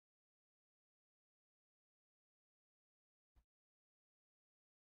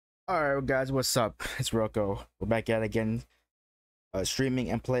Alright guys, what's up? It's RoKo. We're back at it again, streaming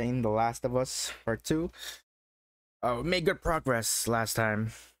and playing The Last of Us Part 2. We made good progress last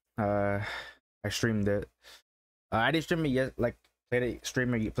time. I streamed it. I didn't stream it yet, like play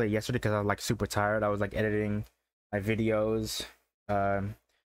it yesterday because I was like super tired. I was like editing my videos, and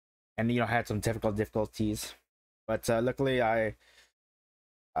I had some technical difficulties. But luckily I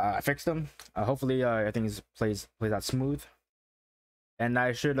fixed them. Hopefully everything plays out smooth. And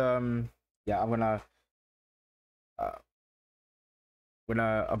I should yeah, uh,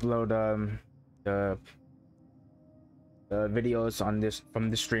 upload the videos on this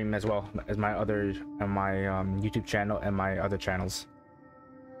from this stream as well as my YouTube channel and my other channels.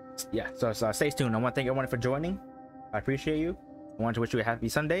 Yeah, so stay tuned. I want to thank everyone for joining. I appreciate you. I want to wish you a happy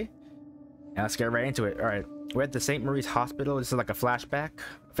Sunday, and let's get right into it. All right, we're at the St. Marie's Hospital. This is like a flashback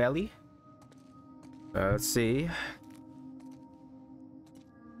of Ellie. Let's see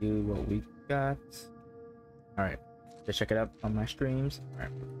what we got. All right, just check it out on my streams. All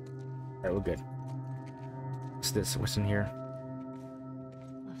right, we're good. What's this? What's in here?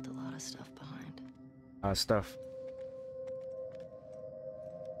 Left a lot of stuff behind. Stuff.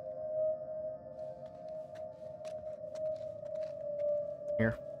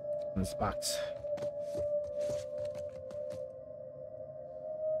 Here, in this box.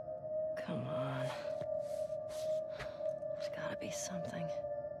 Come on. There's gotta be something.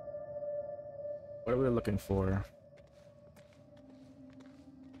 What are we looking for?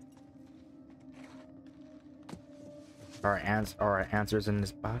 Are our answers in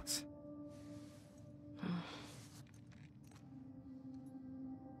this box?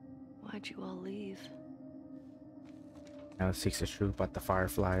 Why'd you all leave? Now it seeks the truth about the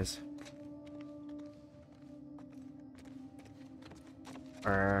fireflies.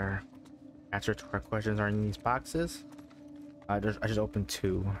 Our answer to our questions are in these boxes. I just opened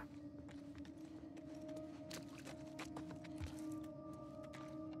two.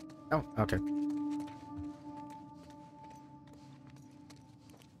 Oh, okay.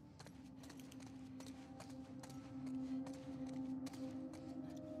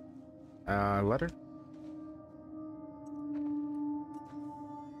 Letter?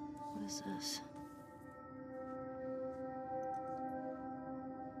 What is this?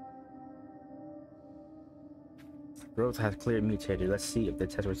 Growth has clearly mutated. Let's see if the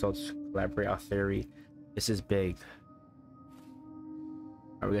test results collaborate our theory. This is big.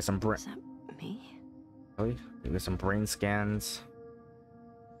 Alright, we got some brain. Is that me? Really? We got some brain scans.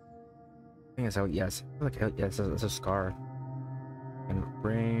 I think it's out. Yes. Look, yes, it's a scar. And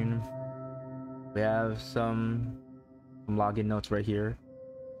brain. We have some login notes right here.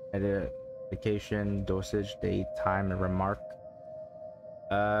 Medication, dosage, date, time, and remark.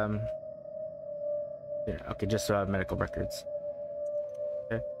 Yeah, okay, just medical records.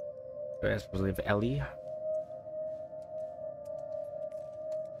 Okay. So I suppose leave Ellie.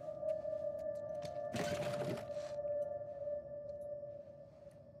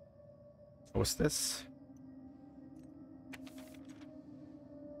 What's this?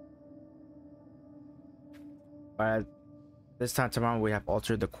 But this time tomorrow we have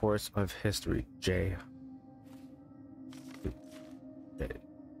altered the course of history. J.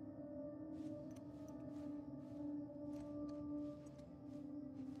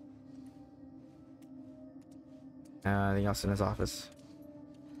 Anything else in his office?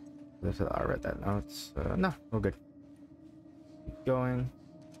 I read that notes. No, we're good. Keep going.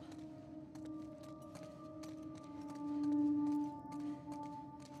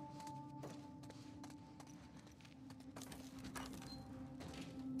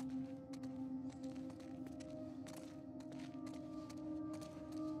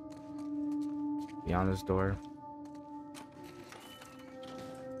 Beyond this door.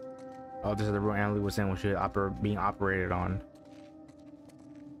 Oh, this is the room Emily was in when she was being operated on.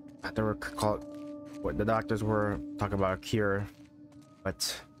 They were called. What the doctors were talking about a cure,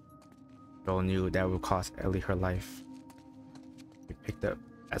 but Joel knew that would cost Ellie her life. We picked up.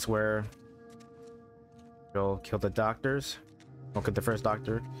 That's where Joel killed the doctors. Well, killed the first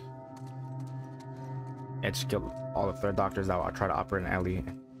doctor, and she killed all the third doctors that would try to operate on Ellie.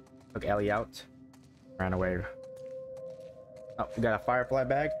 Took Ellie out. Ran away. Oh, we got a firefly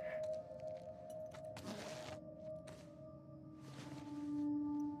bag.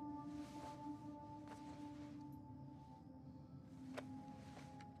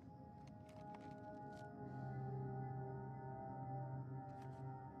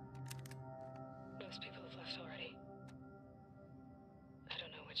 Most people have left already. I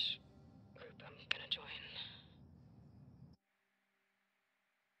don't know which group I'm gonna join.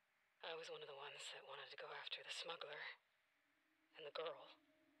 I was one of the ones that wanted to go after the smuggler and the girl.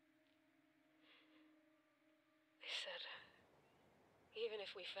 They said, even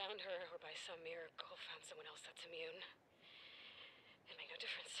if we found her or by some miracle found someone else that's immune, it made no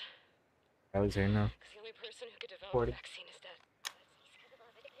difference. Alexander. Because the only person who could develop 40. a vaccine is dead.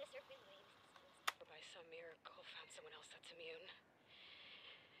 Or by some miracle found someone else that's immune,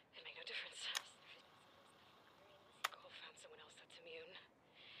 it made no difference. Found someone else that's immune,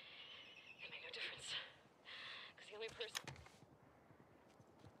 it made no difference. Because the only person...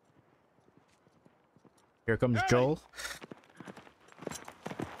 Here comes Joel.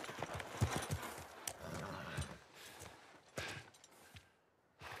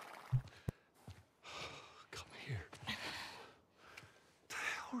 Come here. What the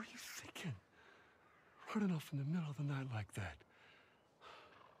hell were you thinking? Running off in the middle of the night like that.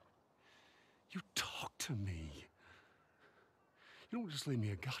 You talk to me. You don't just leave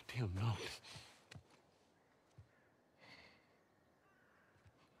me a goddamn note.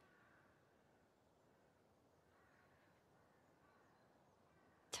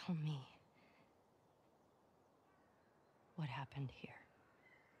 Tell me what happened here.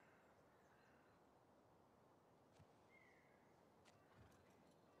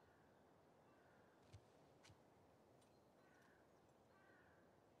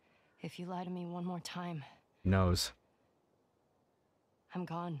 If you lie to me one more time, Knows. I'm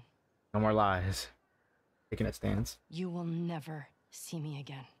gone. No more lies. Taking that stance. You will never see me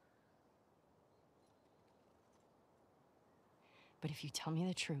again. But if you tell me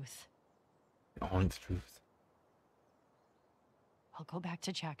the truth, Only the truth. I'll go back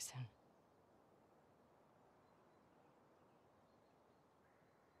to Jackson.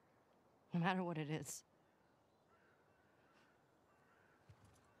 No matter what it is.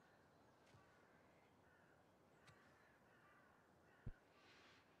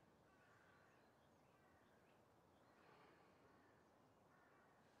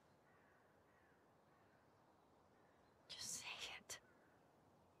 Just say it.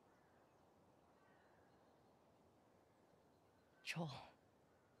 Joel.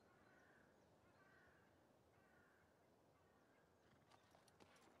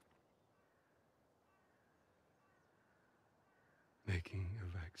 Making a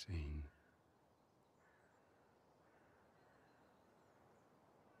vaccine.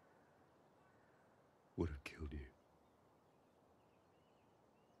 Would have killed you.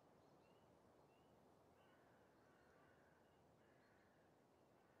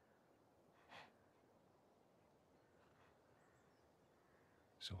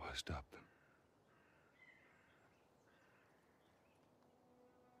 So I stopped them.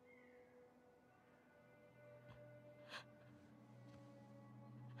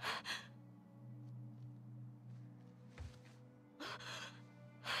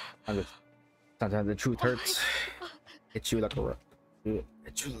 Sometimes the truth hurts. Hits you like a rock.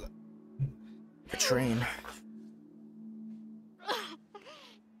 Hits you like a train.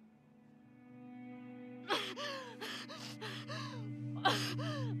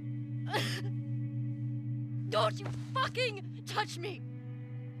 Don't you fucking touch me!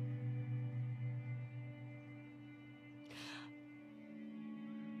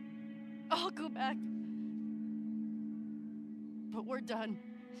 I'll go back. But we're done.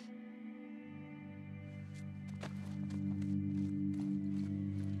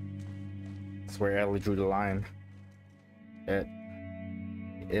 That's where Ellie drew the line.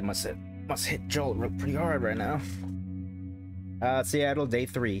 It must hit Joel pretty hard right now. Seattle, day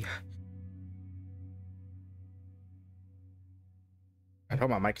 3. I hope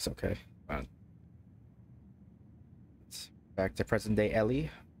my mic is okay. It's back to present day Ellie.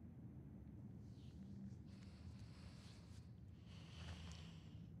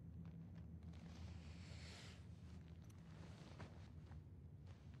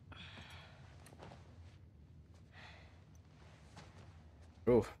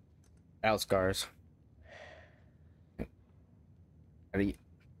 Ooh, out scars.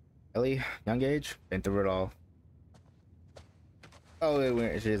 Ellie, young age, been through it all. Oh,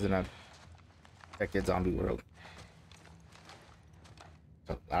 she is in a affected zombie world.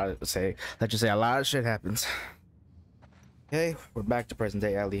 So, let's just say a lot of shit happens. Okay, we're back to present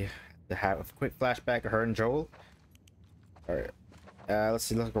day Ellie. To have a quick flashback of her and Joel. All right, let's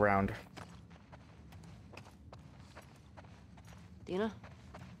see. Look around. Dina?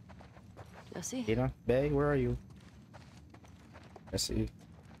 Jesse? Dina, Bay, where are you? Jesse.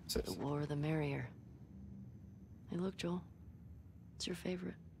 The more the merrier. Hey, look, Joel. It's your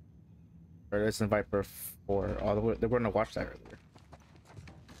favorite. Or let's invite her for. Oh, they were gonna watch that earlier.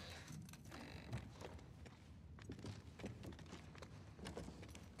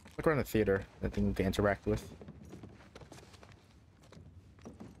 Look around the theater. That thing we can interact with.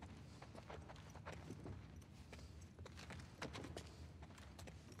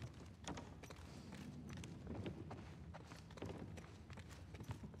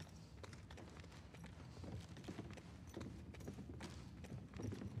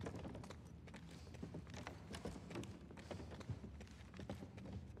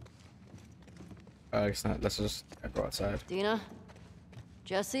 It's not. Let's just go outside. Dina?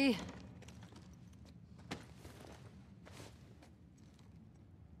 Jesse?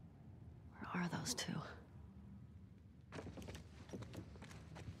 Where are those two?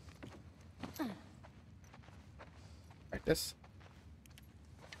 Like this.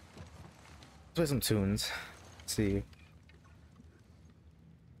 Let's play some tunes. Let's see.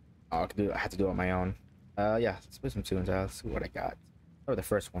 Oh, I have to do it on my own. Yeah, let's play some tunes. Let's see what I got. Oh, the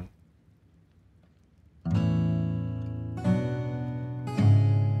first one.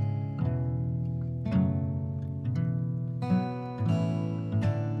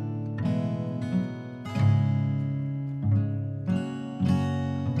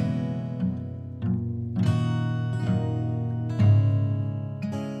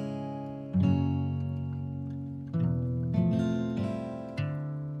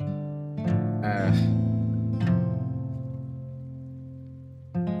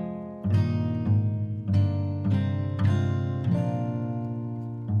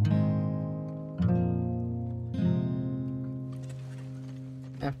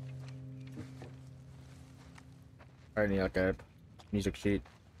 I need like a music sheet.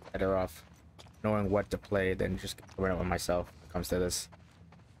 Better off knowing what to play than just coming up with myself when it comes to this.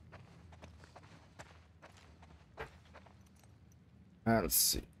 Let's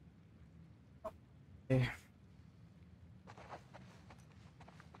see. Okay.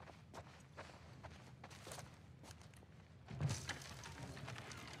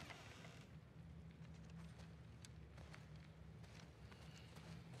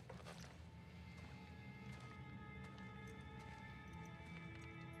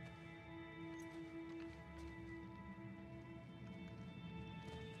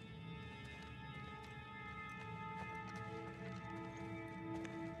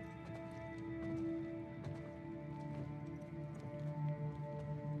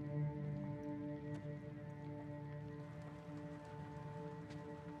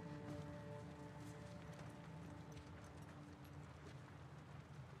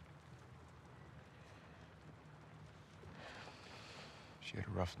 She had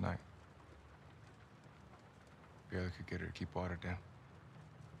a rough night. Barely could get her to keep water down.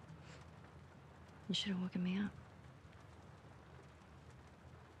 You should have woken me up.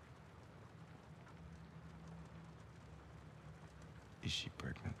 Is she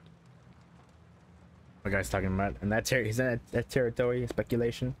pregnant? What guy's talking about? And that he's in that territory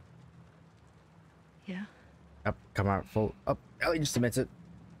speculation. Yeah? Up, come out full up. Ellie just admits it.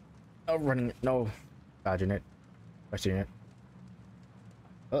 No running it. No dodging it. Questioning it.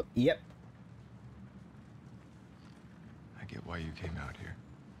 Oh, yep. I get why you came out here.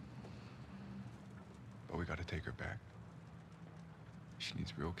 But we gotta take her back. She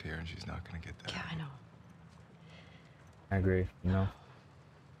needs real care and she's not gonna get that. Yeah, I know. I agree, you know.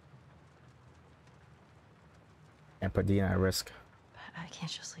 And put Dina at risk. But I can't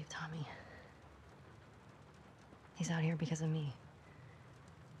just leave Tommy. He's out here because of me.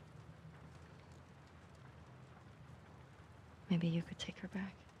 Maybe you could take her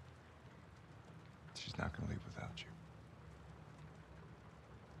back. She's not gonna leave without you.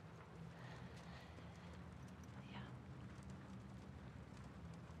 Yeah.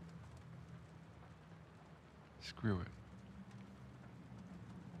 Screw it.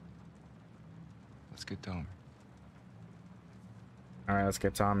 Let's get Tommy. All right, let's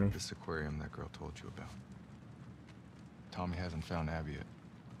get Tommy. This aquarium that girl told you about. Tommy hasn't found Abby yet.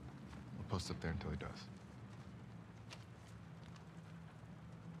 We'll post up there until he does.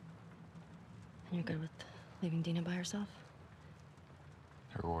 And you're good with leaving Dina by herself?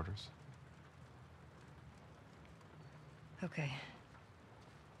 Her orders. Okay.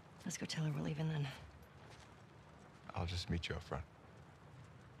 Let's go tell her we're leaving then. I'll just meet you up front.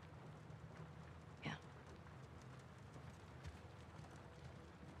 Yeah.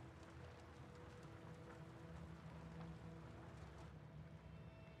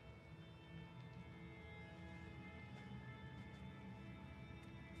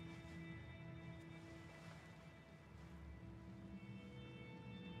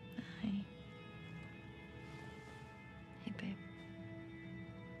 Hi. Hey, babe.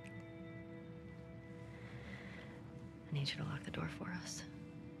 I need you to lock the door for us.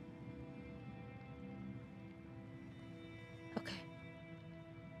 Okay.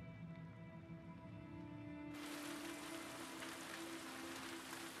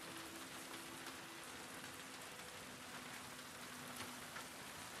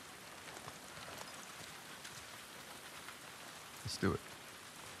 Let's do it.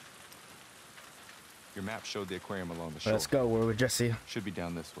 Your map showed the aquarium along the shore. Let's go. We're with Jesse. Should be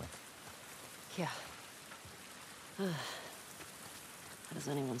down this way. Yeah. How does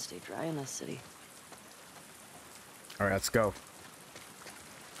anyone stay dry in this city? All right, let's go.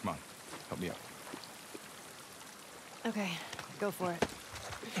 Come on, help me out. Okay, go for it.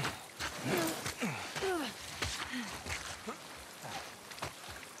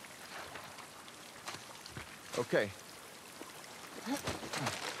 Okay.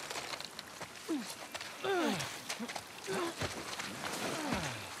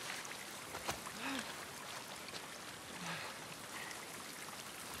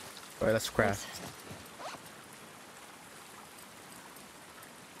 All right, let's craft.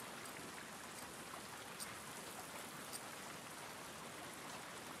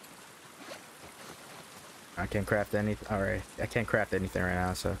 I can't craft anything. All right, I can't craft anything right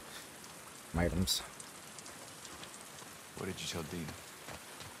now, so items. What did you tell Dean?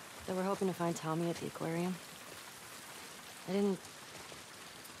 That we're hoping to find Tommy at the aquarium. I didn't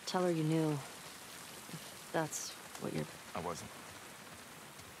tell her you knew. If that's what you're... I wasn't.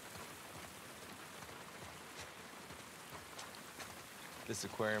 This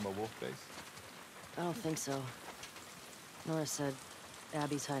aquarium a wolf base? I don't think so. Nora said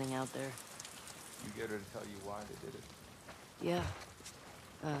Abby's hiding out there. You get her to tell you why they did it?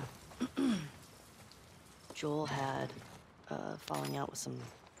 Yeah. Joel had falling out with some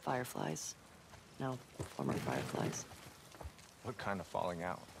fireflies. No, former fireflies. What kind of falling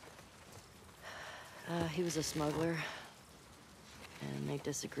out? He was a smuggler. And they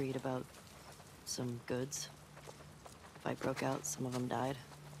disagreed about some goods. Fight broke out, some of them died.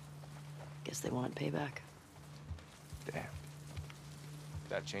 Guess they wanted payback. Damn.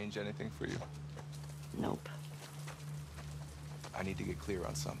 That change anything for you? Nope. I need to get clear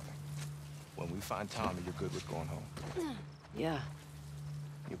on something. When we find Tommy, you're good with going home. Yeah.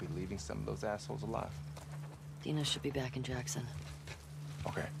 You'll be leaving some of those assholes alive. Dina should be back in Jackson.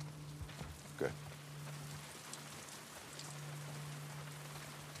 Okay. Good.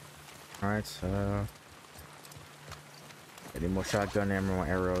 Alright, so I need more shotgun ammo, more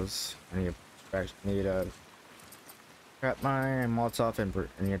arrows. I need a trap mine, Molotov, and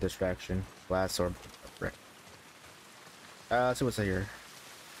I need a distraction. Glass or brick. Let's see what's here.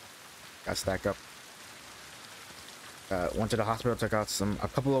 Gotta stack up. Went to the hospital, took out a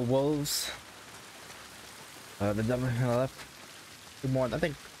couple of wolves. The devil left. Two more, I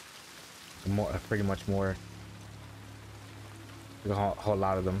think. More, pretty much more. There's a whole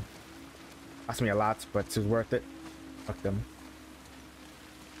lot of them. Cost me a lot, but it's worth it. Fuck them.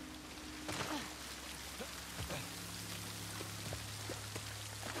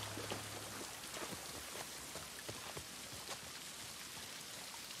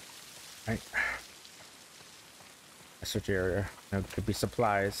 Right. A search area. There could be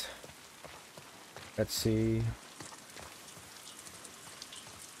supplies. Let's see.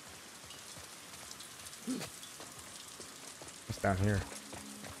 What's down here?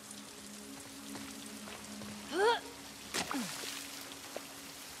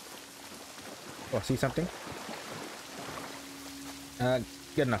 Oh, see something? Good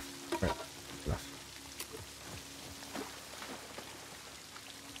enough. Right. Enough.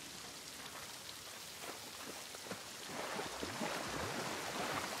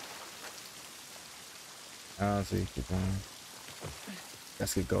 Let's see, keep going.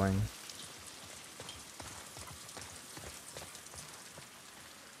 Let's keep going.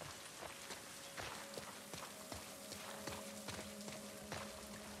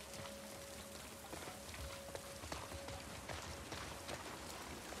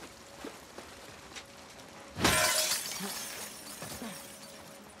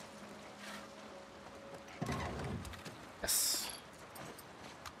 Yes.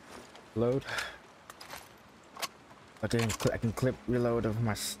 Load. Okay, I can clip reload of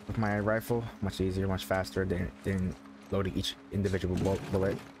my rifle much easier, much faster than loading each individual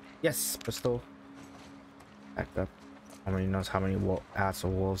bullet. Yes, pistol. Back up. How many knows how many bats or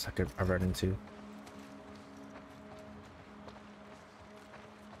wolves I run into?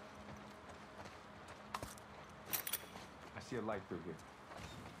 I see a light through here.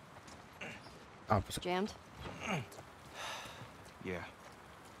 Oh, Jammed? Yeah.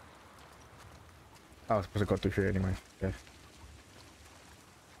 I was supposed to go through here anyway. Okay.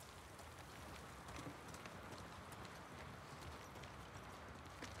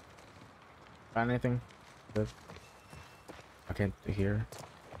 Find anything? Good. I can't do here.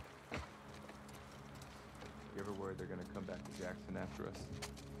 You ever worried they're gonna come back to Jackson after us?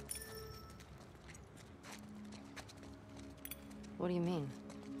 What do you mean?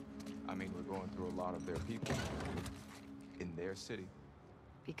 I mean, we're going through a lot of their people in their city.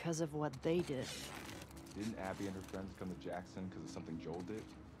 Because of what they did. Didn't Abby and her friends come to Jackson because of something Joel did?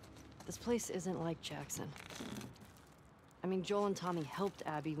 This place isn't like Jackson. I mean, Joel and Tommy helped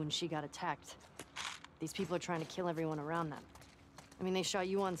Abby when she got attacked. These people are trying to kill everyone around them. I mean, they shot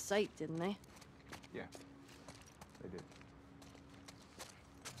you on sight, didn't they? Yeah, they did.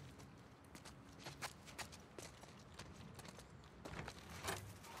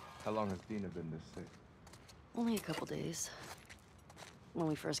 How long has Dina been this sick? Only a couple days. When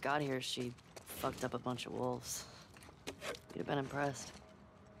we first got here, she fucked up a bunch of wolves. You'd have been impressed.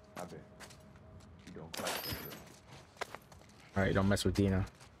 I bet. You don't cry for girl. Alright, don't mess with Dina.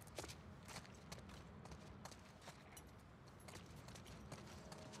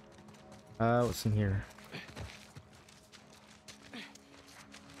 What's in here?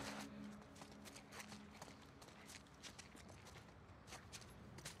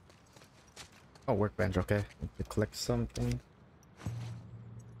 Oh, workbench, okay. Need to collect something.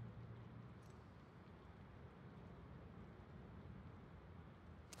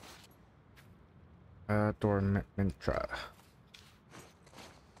 Tormentra.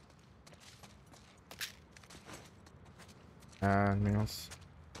 Anything else?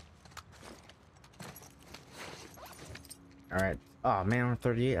 Alright. Oh man, on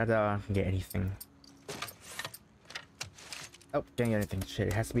 38, I don't get anything. Oh, can't get anything. Shit,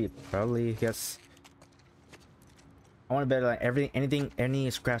 it has to be probably, yes. I want to bet like any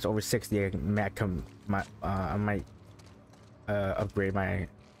scraps over 60, I might upgrade my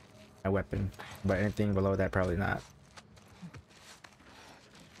weapon, but anything below that, probably not.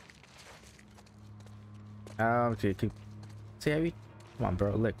 Okay, keep. See, heavy. Come on,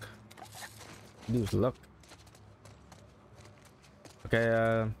 bro. Look. Dude, look. Okay,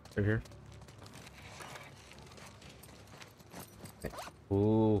 over here.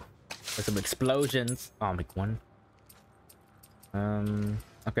 Ooh, there's some explosions. Oh, I'll make one.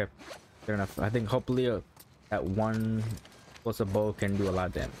 Okay, fair enough. I think hopefully that one explosive bow can do a lot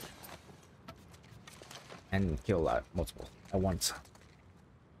of damage and kill a lot, multiple at once.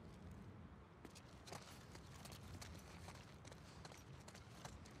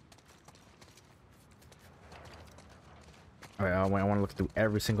 All right, I want to look through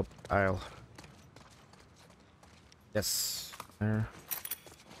every single aisle. Yes, there.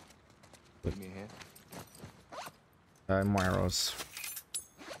 Give me a hand. More arrows.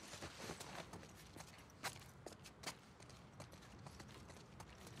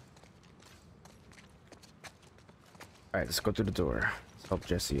 All right, let's go through the door. Let's help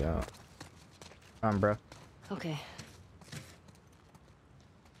Jesse out. Come on, bro. Okay.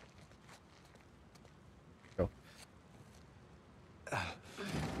 Go.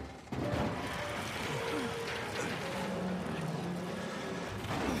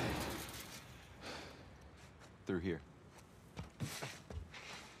 Through here.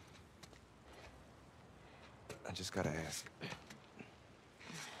 I just gotta ask.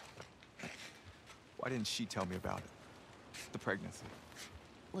 Why didn't she tell me about it? The pregnancy.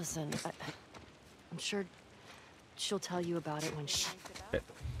 Listen, I'm sure she'll tell you about it when she... Going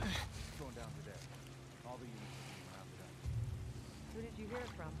down to there. All the units are leaving after that. Who did you hear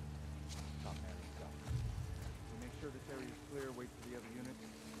it from? Not Mary's stuff. We'll make sure this area is clear, wait for the other units,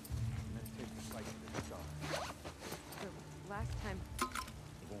 and then take the fight to the start. So last time...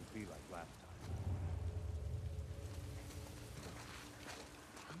 It won't be like last time.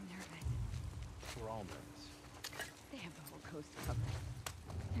 I'm nervous. We're all nervous. They have the whole coast covered.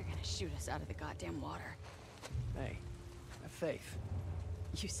 They're gonna shoot us out of the goddamn water. Hey, have faith.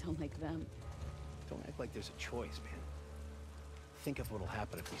 You sound like them. Don't act like there's a choice, man. Think of what'll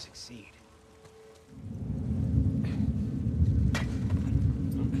happen if we succeed.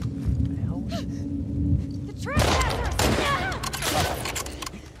 The hell? The trespassers!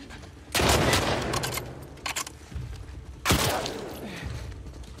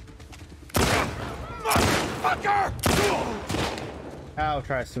 I'll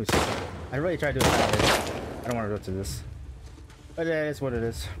try to. I really try to do it that way. I don't want to go to this, but it is what it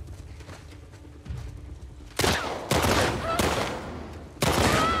is.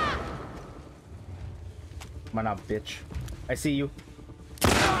 Come on out, bitch. I see you.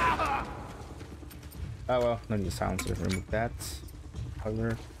 Oh well, no need to silence it. Remove that.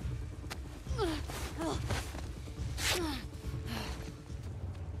 However.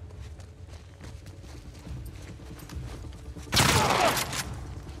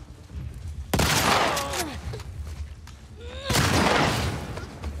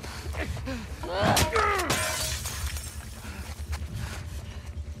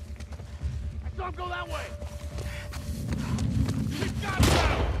 Don't go that way! We got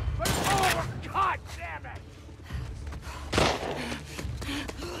them! Oh, we're caught! Damn it!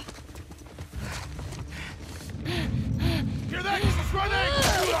 Hear that? He's running!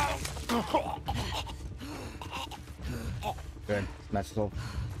 Good. Smash the hole.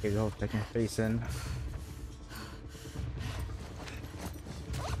 Get your hole. Take your face in.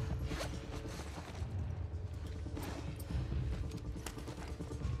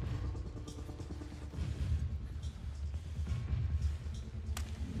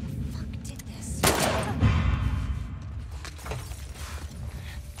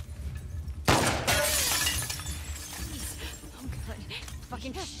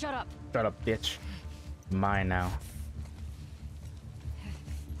 fucking shut up. Shut up, bitch. Mine now.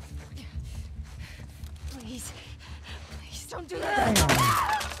 Please. Please don't do that.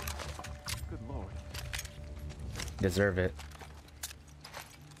 Good lord. Deserve it.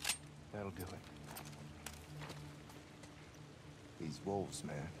 That'll do it. These wolves,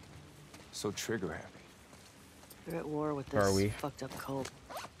 man. So trigger happy. They're at war with Are we? this fucked up cult.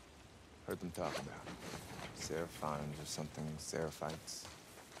 Heard them talk about it. Seraphines or something, Seraphites.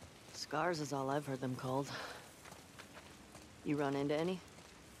 Scars is all I've heard them called. You run into any?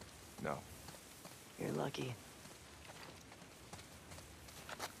 No. You're lucky.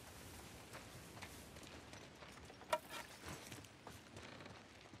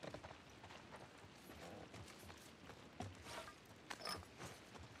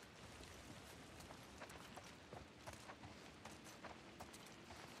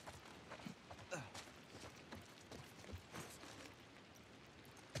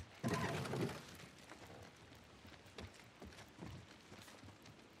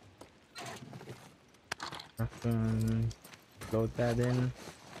 Load that in.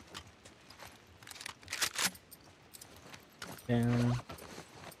 Down.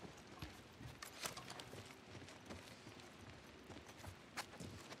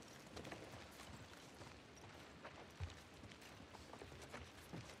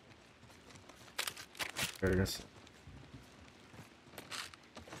 There it is.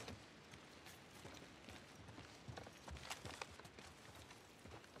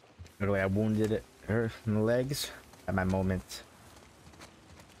 Literally, I wounded it, her in the legs at my moment.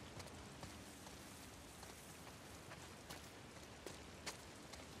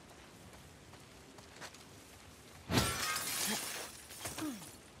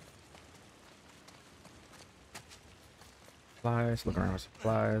 Supplies, looking around with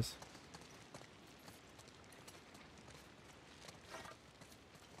supplies.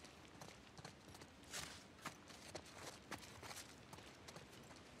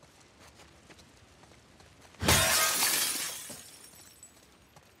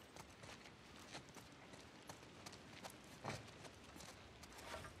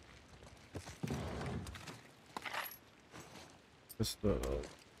 Just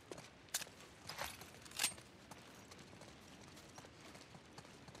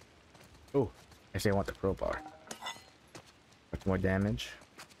oh, actually I want the crowbar. Much more damage.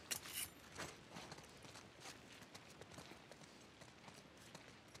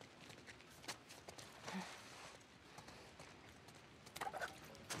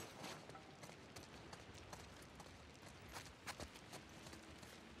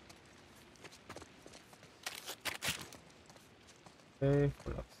 Okay,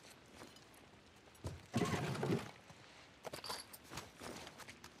 what else?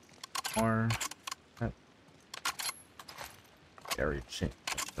 More. Very change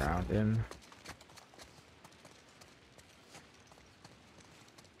around in.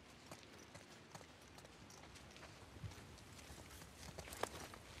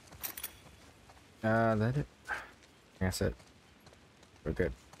 That it? That's it. We're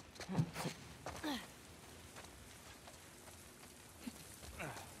good.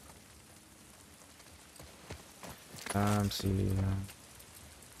 See.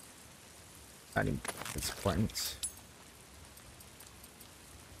 I need disappointments.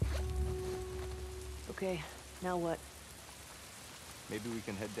 Okay, now what? Maybe we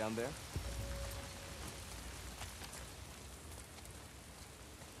can head down there?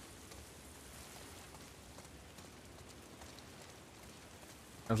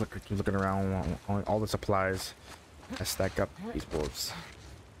 I was looking around on all the supplies that stack up these wolves.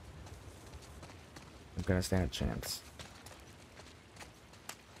 I'm gonna stand a chance.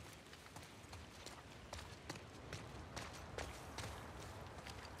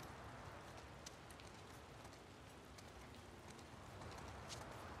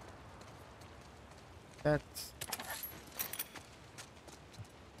 That's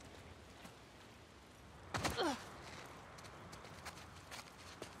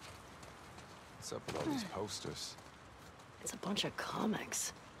What's up with all these posters? It's a bunch of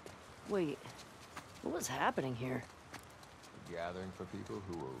comics. Wait, what was happening here? A gathering for people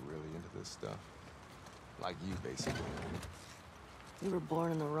who were really into this stuff. Like you, basically. You were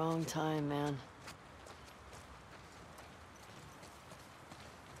born in the wrong time, man.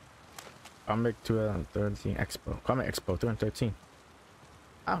 Comic 2013 Expo. Comic Expo 2013.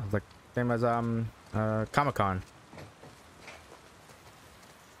 Oh, like same as Comic-Con.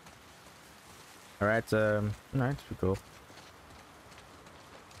 Alright, alright, pretty cool.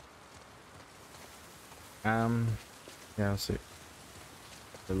 Yeah, let's see.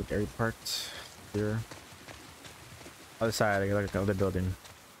 Look at every part here. Other side, like the other building.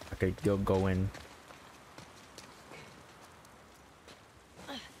 Okay, go in.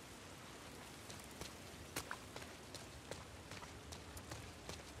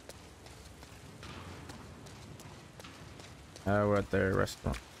 We're at the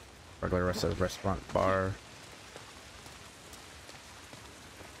restaurant. Regular restaurant bar.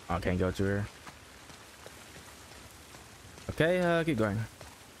 I can't go to here. Okay, keep going.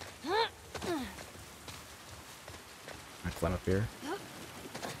 I climb up here.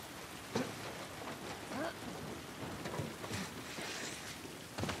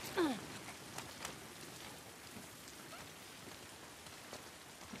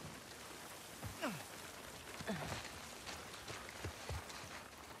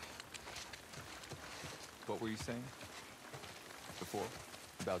 What were you saying? Before?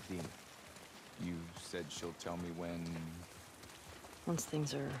 About Dina. You said she'll tell me when... Once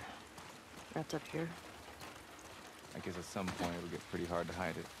things are wrapped up here. I guess at some point it'll get pretty hard to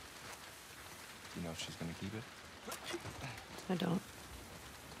hide it. Do you know if she's gonna keep it? I don't.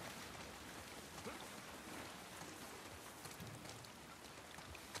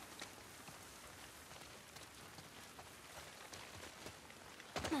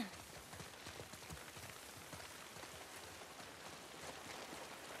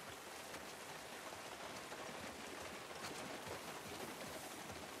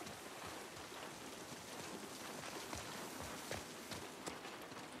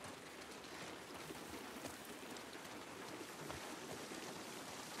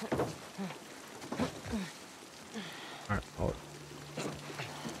 Alright, hold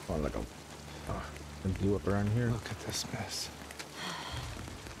on, like a blew up around here. Look at this mess.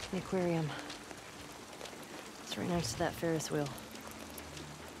 The aquarium. It's right next to that Ferris wheel.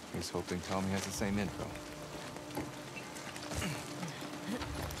 He's hoping Tommy has the same info.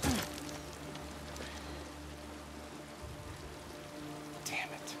 Damn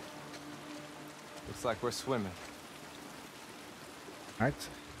it. Looks like we're swimming. Alright.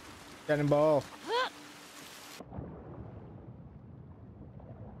 Cannonball.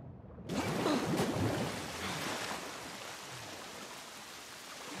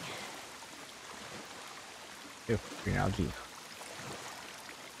 Ew, green algae.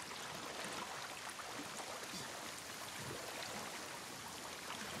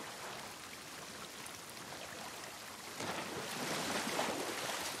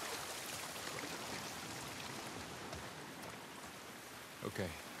 Okay.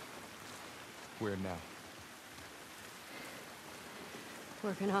 Where now?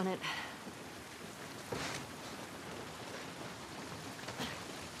 Working on it.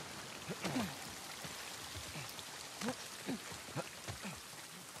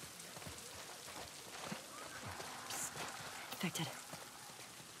 Infected.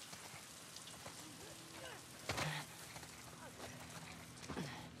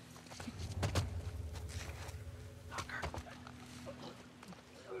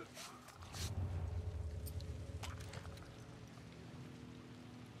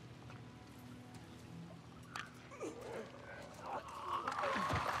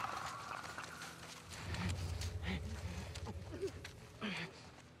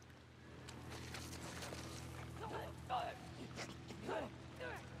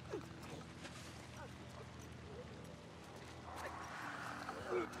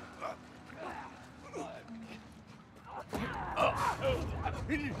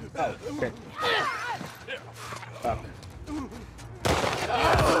 Oh, okay. Fuck.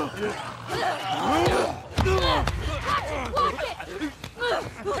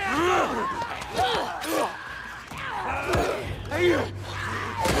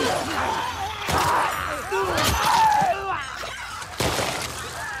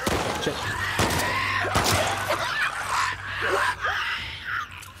 Shit.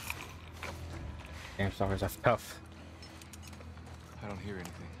 Damn, stalkers are tough. I don't hear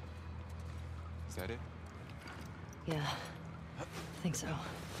anything. Is that it? Yeah, I think so.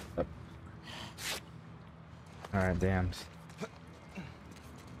 Alright, damn.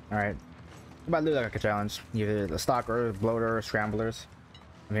 Alright. About to do like a challenge. Either the stalker, bloater, scramblers.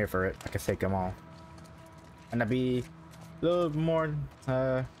 I'm here for it. I can take them all. And I'd be a little more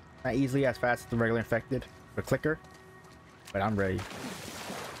not easily as fast as the regular infected with clicker. But I'm ready.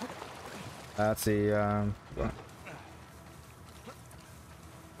 Let's see,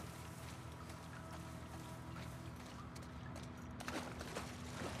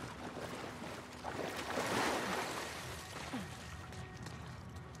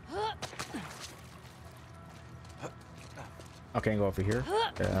 okay, go over here.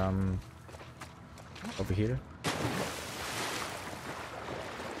 Over here.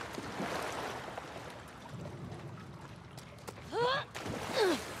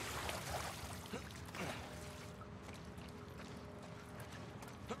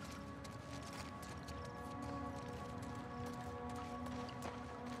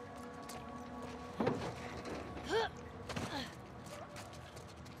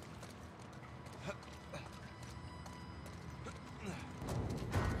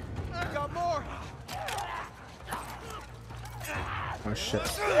 Oh shit.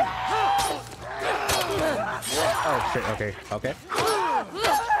 Oh shit, okay, okay.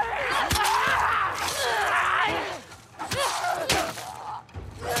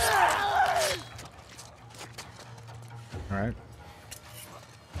 Alright.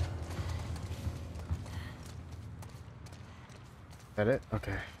 That it?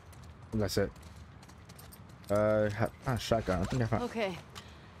 Okay. That's it. Shotgun. I think I found. Okay,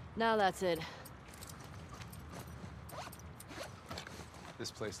 now that's it. This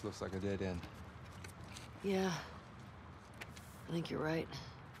place looks like a dead end. Yeah, I think you're right.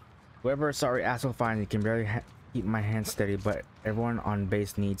 Whoever sorry asshole finds, can barely keep my hands steady, but everyone on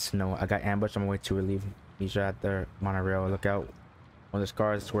base needs to know I got ambushed on my way to relieve Misha at the monorail. Look out. One of the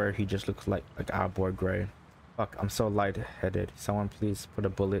scars swear he just looks like outboard gray. Fuck, I'm so lightheaded. Someone please put a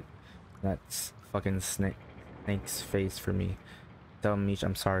bullet in that fucking snake's face for me. Tell Misha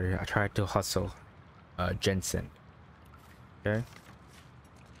I'm sorry. I tried to hustle. Jensen. Okay.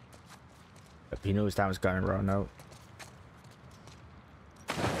 He knew his time was gone, bro. No.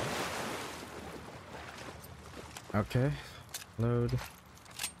 Okay. Load.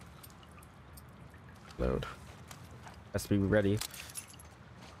 Load. Has to be ready.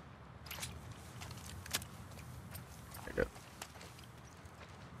 There you go.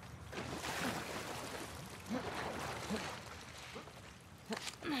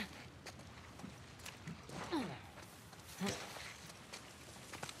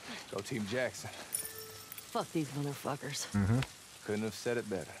 Go Team Jackson. Fuck these motherfuckers. Couldn't have said it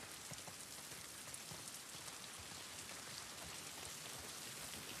better.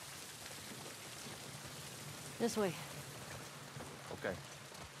 This way. Okay.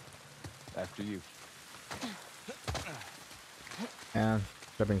 After you. And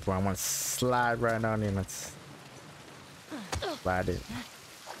jumping point. I want to slide right on in. Let's slide it.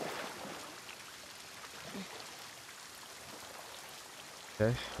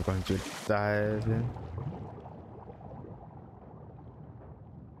 Okay, we're going to dive in.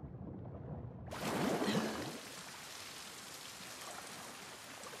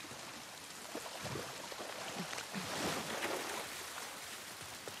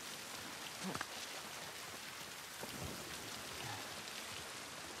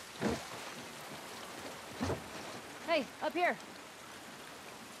 Hey, up here.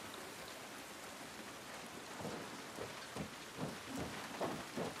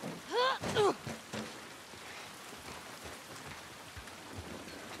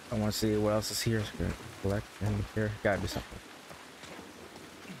 I want to see what else is here. Collect and here. Gotta be something.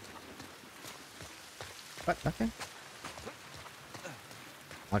 What? Nothing?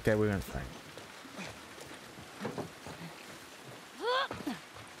 Okay, we're gonna find.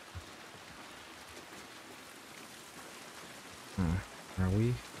 Are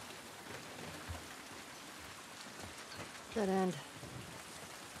we? Dead end.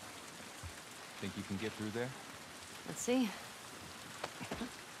 Think you can get through there? Let's see.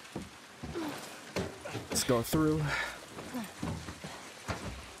 Let's go through.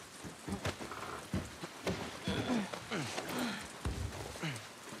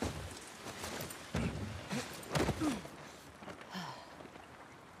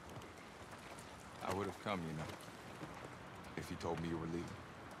 I would have come, you know, if you told me you were leaving.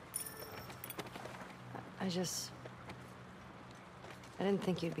 I didn't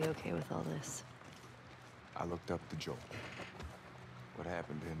think you'd be okay with all this. I looked up to Joel. What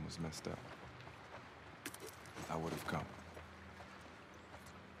happened to him was messed up. I would have come.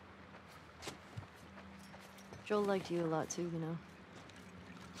 Joel liked you a lot too, you know.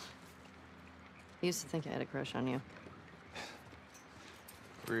 He used to think I had a crush on you.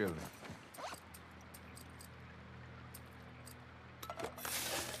 Really?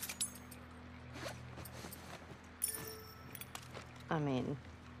 I mean,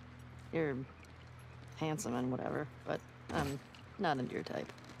 you're handsome and whatever, but I'm not into your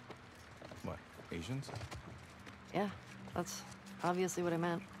type. What, Asians? Yeah, that's obviously what I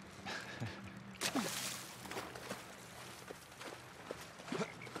meant.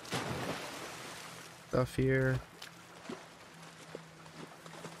 Stuff here.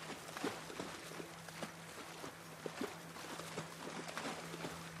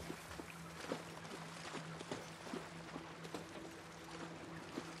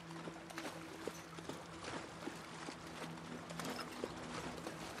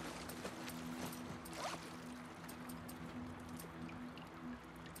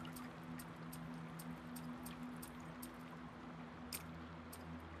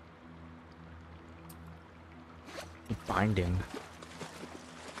 Binding.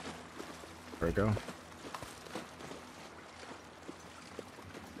 There we go.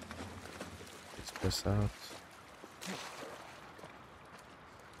 Let's this out.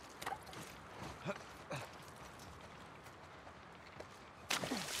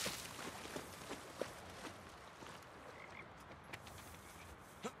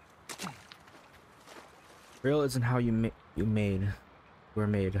 Real isn't how you were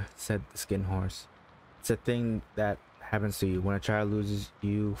made, said the skin horse. It's a thing that happens to you when a child loses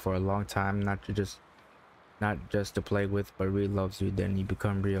you for a long time, not just to play with, but really loves you. Then you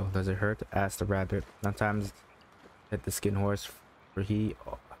become real. Does it hurt? Asked the rabbit. Sometimes, said the skin horse, for he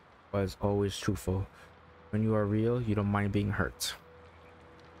was always truthful. When you are real, you don't mind being hurt.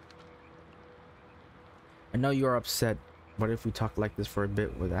 I know you are upset, but if we talk like this for a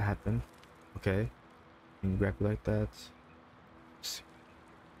bit, will that happen? Okay. Can you grab it like that?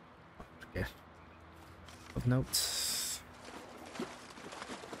 Okay. Of notes.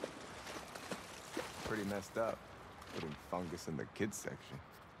 Pretty messed up. Putting fungus in the kids section.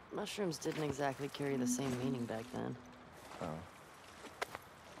 Mushrooms didn't exactly carry the same meaning back then. Oh.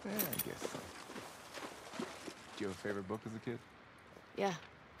 Yeah, I guess so. Do you have a favorite book as a kid? Yeah,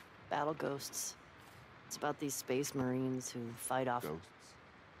 Battle Ghosts. It's about these space marines who fight off Ghosts?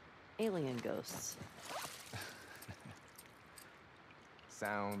 alien ghosts.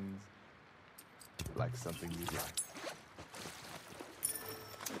 Sounds like something you'd like.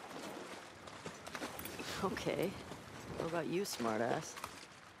 Okay. What about you, smartass?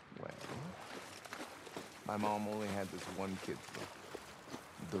 Well, my mom only had this one kid's book,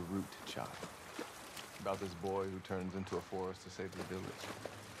 The Root Child, about this boy who turns into a forest to save the village.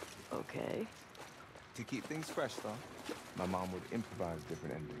 Okay. To keep things fresh, though, my mom would improvise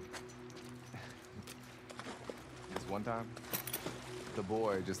different endings. This one time, the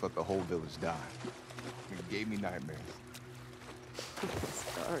boy just let the whole village die. It gave me nightmares. It's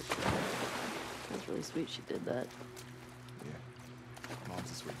dark. That's really sweet she did that. Yeah,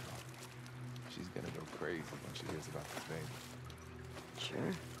 mom's a sweet girl. She's gonna go crazy when she hears about this baby.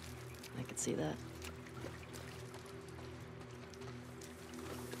 Sure. I could see that.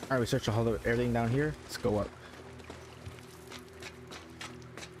 Alright, we searched everything down here. Let's go up.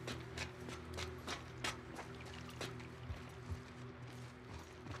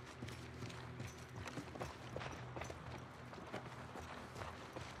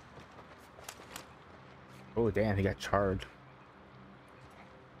 Oh damn, he got charred.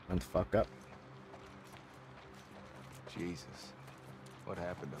 Went the fuck up. Jesus, what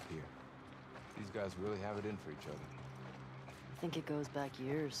happened up here? These guys really have it in for each other. I think it goes back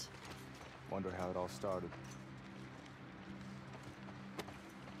years. Wonder how it all started.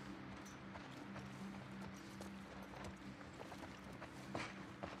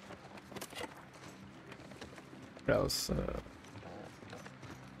 What else?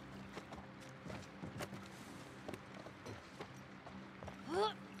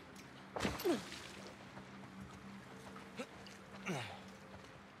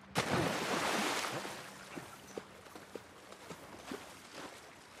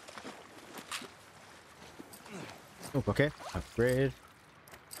 Oh, okay. Upgrade.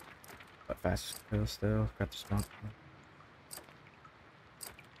 But fast still. Got the smart.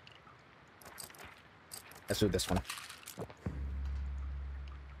 Let's do this one.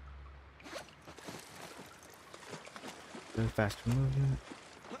 Really faster movement.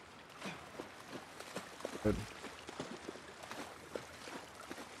 Good.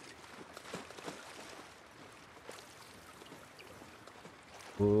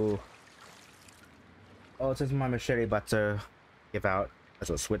 Ooh. Oh, it says my machete about to give out.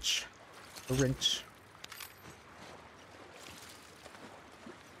 Let's switch the wrench.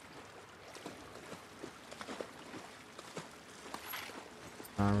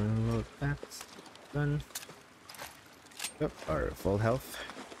 Reload that. Done. Yep, alright, full health.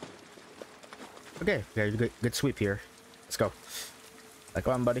 Okay, yeah, good sweep here. Let's go. Like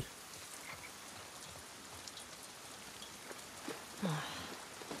on, buddy. Not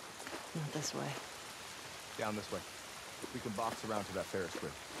this way. Down this way. We can box around to that Ferris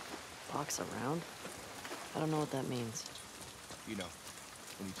wheel. Box around? I don't know what that means. You know,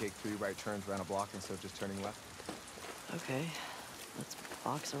 when you take 3 right turns around a block instead of just turning left. Okay. Let's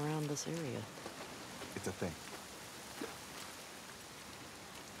box around this area. It's a thing.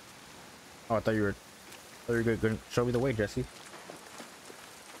 Oh, I thought you were going to show me the way, Jesse.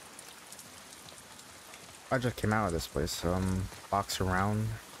 I just came out of this place, so box around.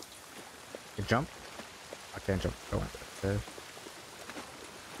 You jump? I can't jump. Go in. Okay.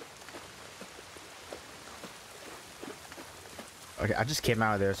 Okay, I just came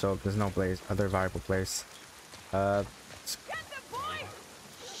out of there, so there's no place, other viable place. Get the boy!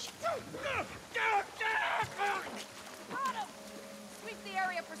 Got him! Sweep the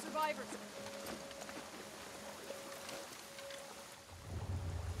area for survivors.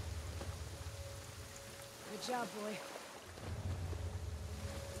 Good job, boy.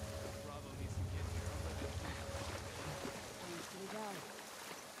 Thanks to the dog.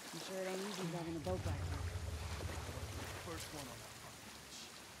 I'm sure it ain't easy driving a boat back here.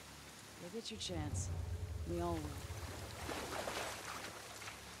 You'll get your chance. We all will.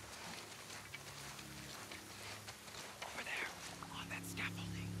 Over there, on that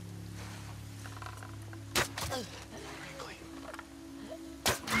scaffolding.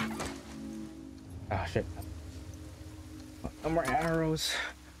 Ah, shit. No more arrows.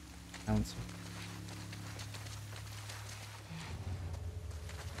 Sounds.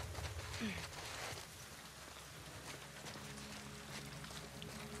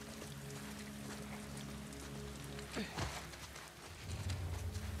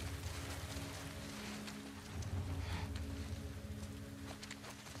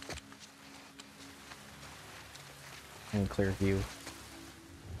 And clear view.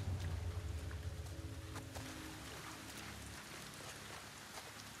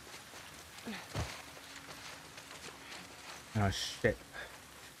 Oh shit.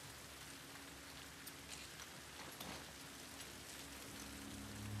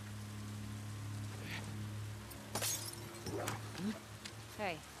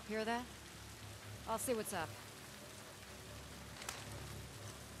 Hey, hear that? I'll see what's up.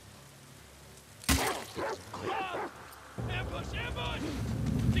 Ambush! Ambush! I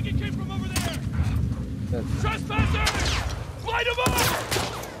think it came from over there! That's Trespassers! Light them up!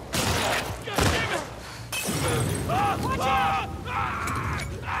 God damn it!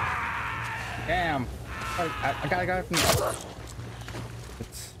 damn. I got it from. It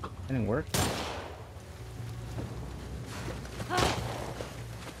didn't work.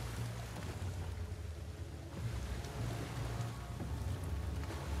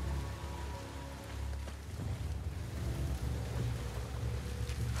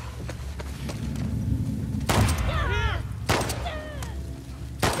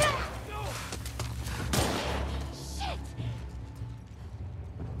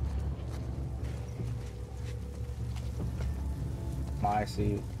 I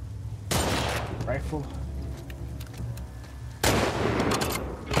see. Rifle.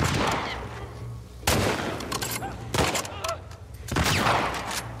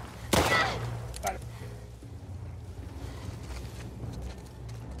 Got it.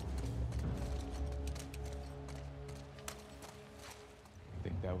 I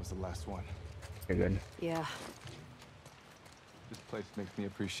think that was the last one. You're good. Yeah. This place makes me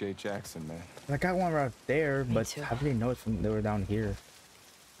appreciate Jackson, man. I got one right there, Me but too. how did they know it's from they were down here?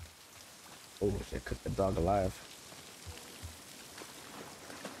 Oh, they cooked the dog alive.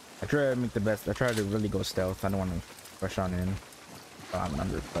 I try to make the best. I try to really go stealth. I don't want to rush on in. I'm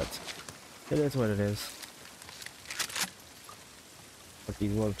under, but it is what it is. But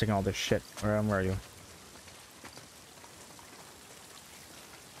these wolves taking all this shit. Where are you?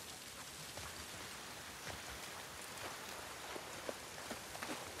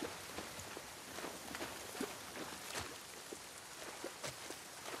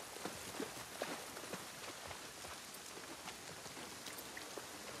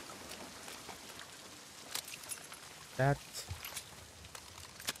 That.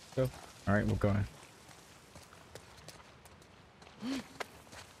 Go. All right, we're going.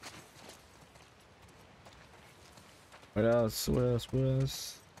 What else? What else? What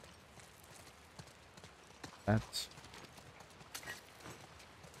else? That's.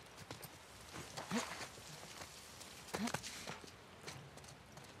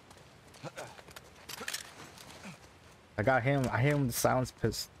 I got him. I hit him with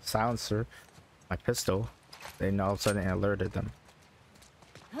the silencer, my pistol. Then all of a sudden it alerted them.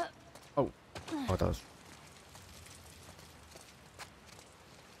 Oh, oh, that was.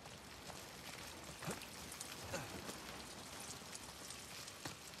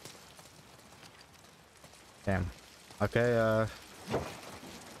 Damn. Okay.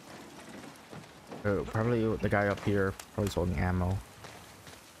 Probably the guy up here probably is holding ammo.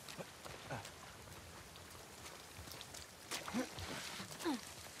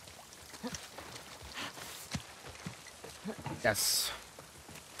 Yes.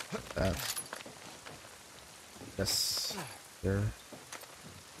 Yes. There.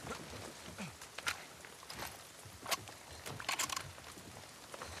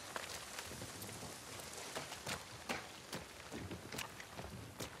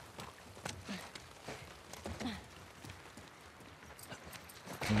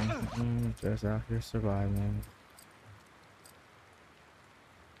 Just out here surviving.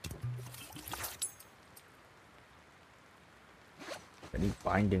 I need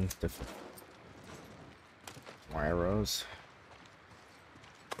bindings to more arrows.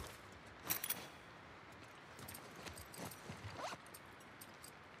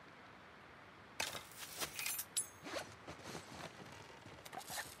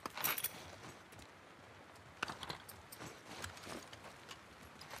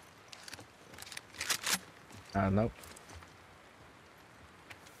 Nope.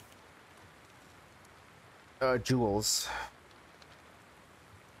 Jules.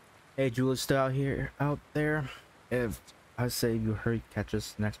 Hey, Jules, still out there? If I say you hurry, catch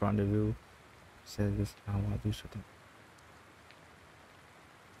us next rendezvous. Say this, I want to do something.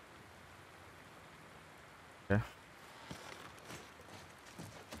 Okay.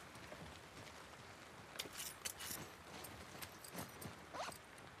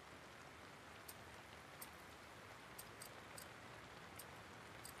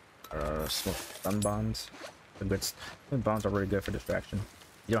 Stun bombs. Stun bombs are really good for distraction.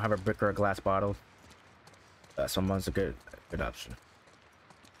 You don't have a brick or a glass bottle. Someone's a good option.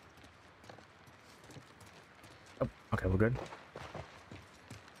 Oh, okay, we're good.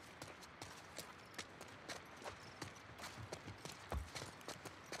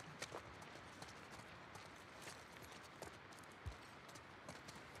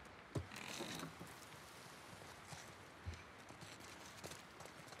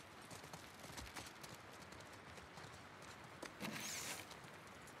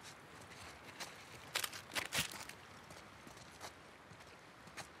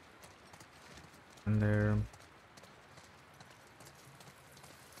 And there.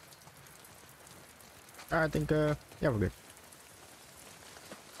 I think yeah, we're good.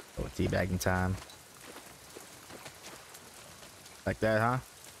 Oh, teabagging time. Like that, huh?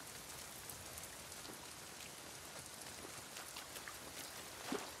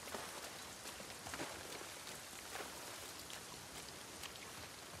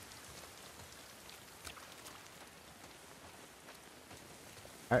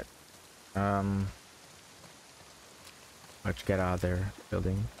 Alright. Let's get out of there,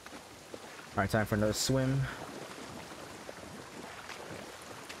 building. Alright, time for another swim.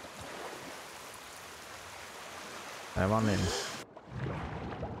 I'm in.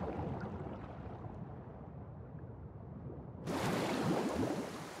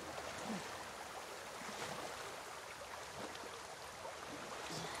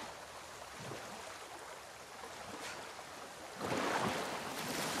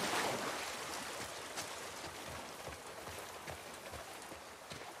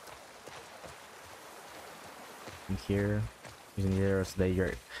 Here, using the arrows that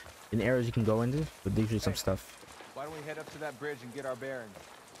you're in areas you can go into, but usually some stuff. Why don't we head up to that bridge and get our bearings?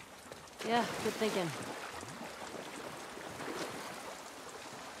 Yeah, good thinking.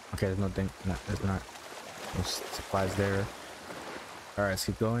 Okay, there's nothing. No, there's not. No supplies there. All right, let's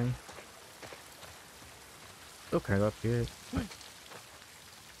keep going. Okay, go up here.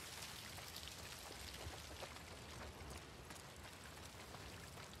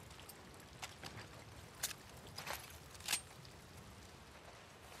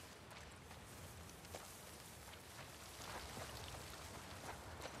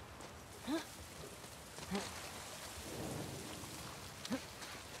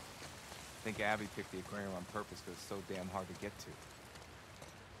 I think Abby picked the aquarium on purpose because it's so damn hard to get to.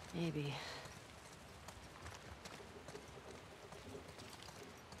 Maybe.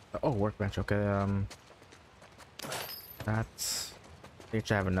 Oh, workbench. Okay, that's. I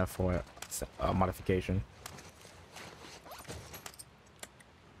think I have enough for a modification.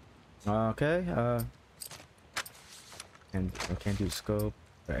 Okay. And I can't do scope,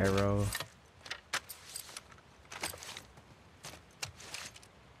 the arrow.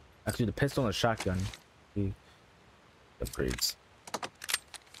 Actually, the pistol and the shotgun. The upgrades.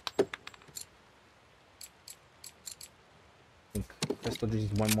 I think pistol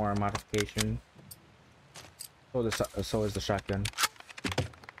just one more modification. So is the shotgun.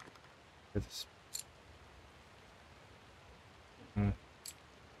 It's,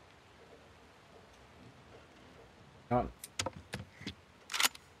 oh.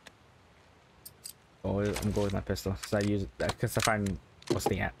 Oh, I'm going with my pistol. So I use it because I find most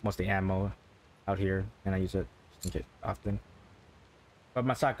of the ammo out here, and I use it just in case often. But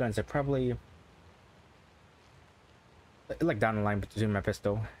my shotguns are probably like down the line between my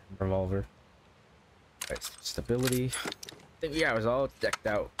pistol and revolver. Right, stability. I think yeah, I was all decked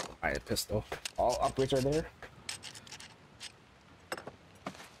out by a pistol. All upgrades are there.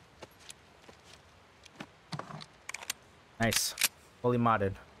 Nice, fully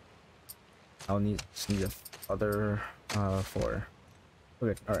modded. I'll just need the other 4.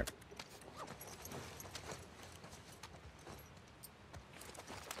 Okay, all right.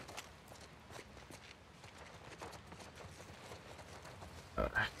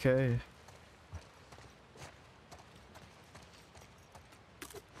 Okay.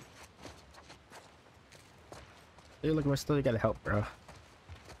 Hey, look, we're still gotta help, bro.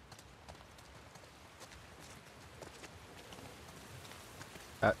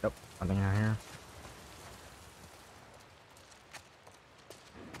 Nope, nothing out here.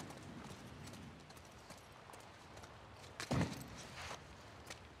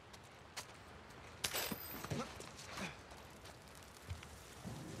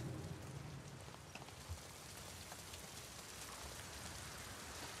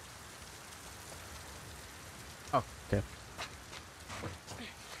 Oh, okay.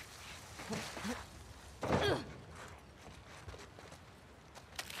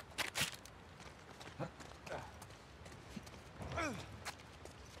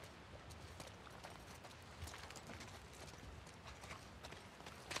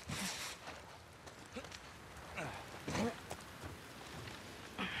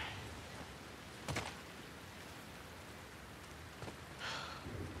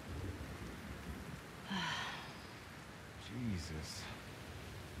 Jesus.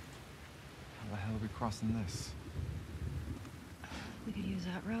 How the hell are we crossing this? We could use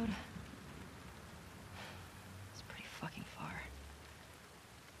that road. It's pretty fucking far.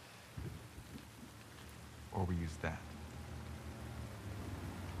 Or we use that.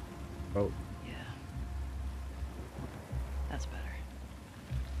 Oh, Yeah. That's better.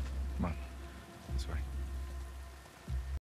 Come on. This way.